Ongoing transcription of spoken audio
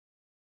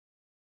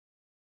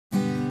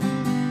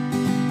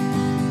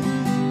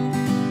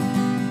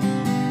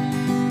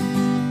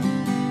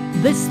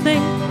This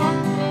thing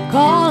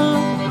called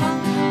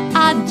love,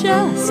 I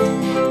just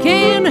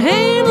can't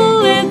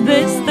handle it.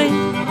 This thing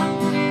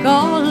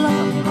called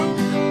love,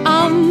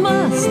 I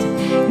must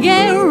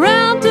get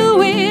around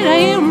to it. I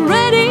am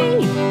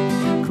ready.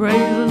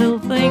 Crazy little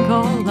thing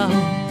called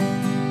love.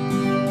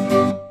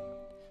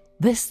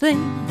 This thing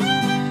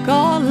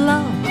called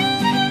love,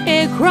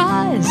 it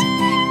cries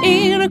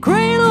in a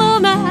cradle all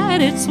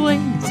night. It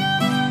swings,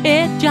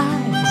 it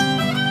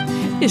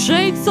jives, it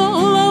shakes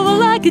all over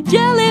like a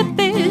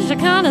jellyfish. I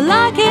kinda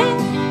like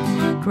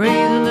it.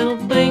 Crazy little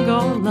thing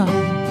called love.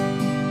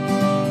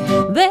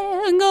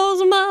 There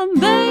goes my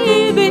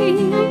baby.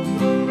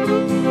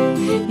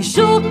 He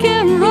sure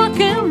can rock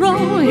and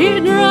roll. He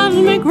drives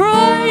me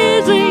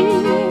crazy.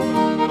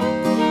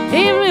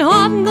 Keep me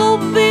hot and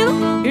cold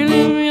fever. He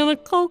leaves me in a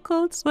cold,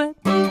 cold sweat.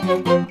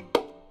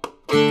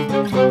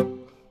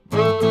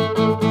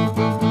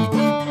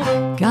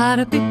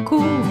 Gotta be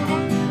cool,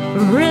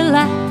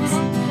 relax,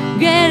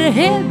 get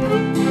hip,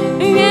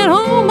 get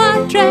on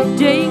my track.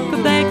 Take a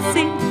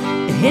backseat,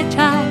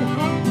 hitchhike,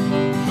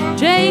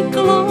 take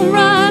a long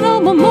ride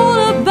on my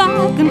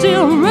motorbike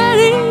until I'm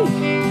ready.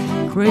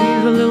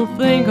 Crazy little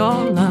thing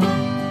called love.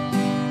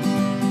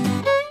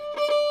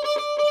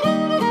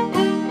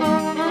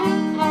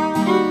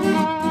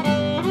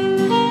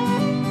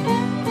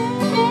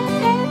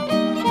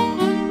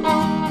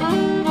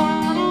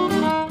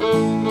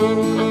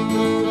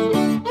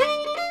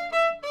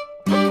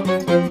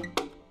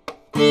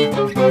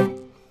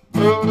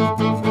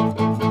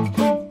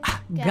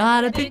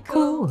 Gotta be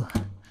cool,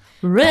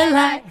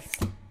 relax,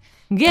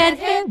 get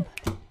hip,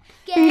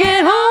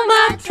 get on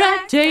my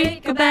track.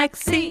 Take a back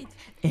seat,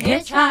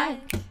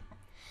 hitchhike,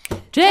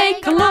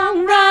 take a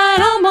long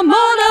ride on my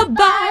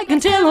motorbike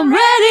until I'm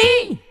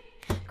ready.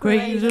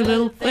 Crazy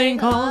little thing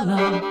called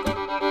love.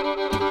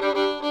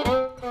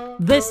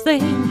 This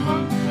thing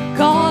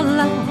called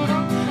love,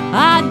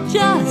 I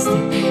just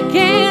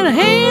can't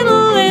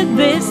handle it.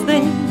 This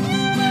thing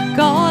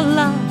called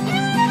love,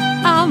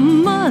 I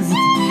must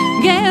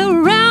get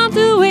around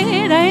to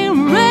it. I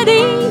am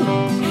ready.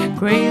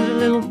 Crazy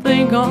little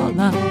thing called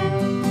love.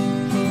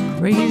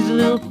 Crazy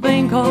little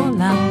thing called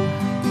love.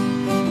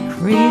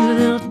 Crazy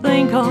little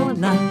thing called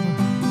love.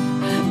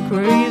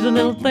 Crazy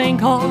little thing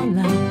called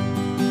love.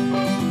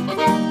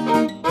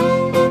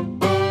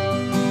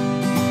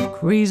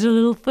 Crazy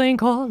little thing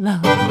called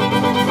love.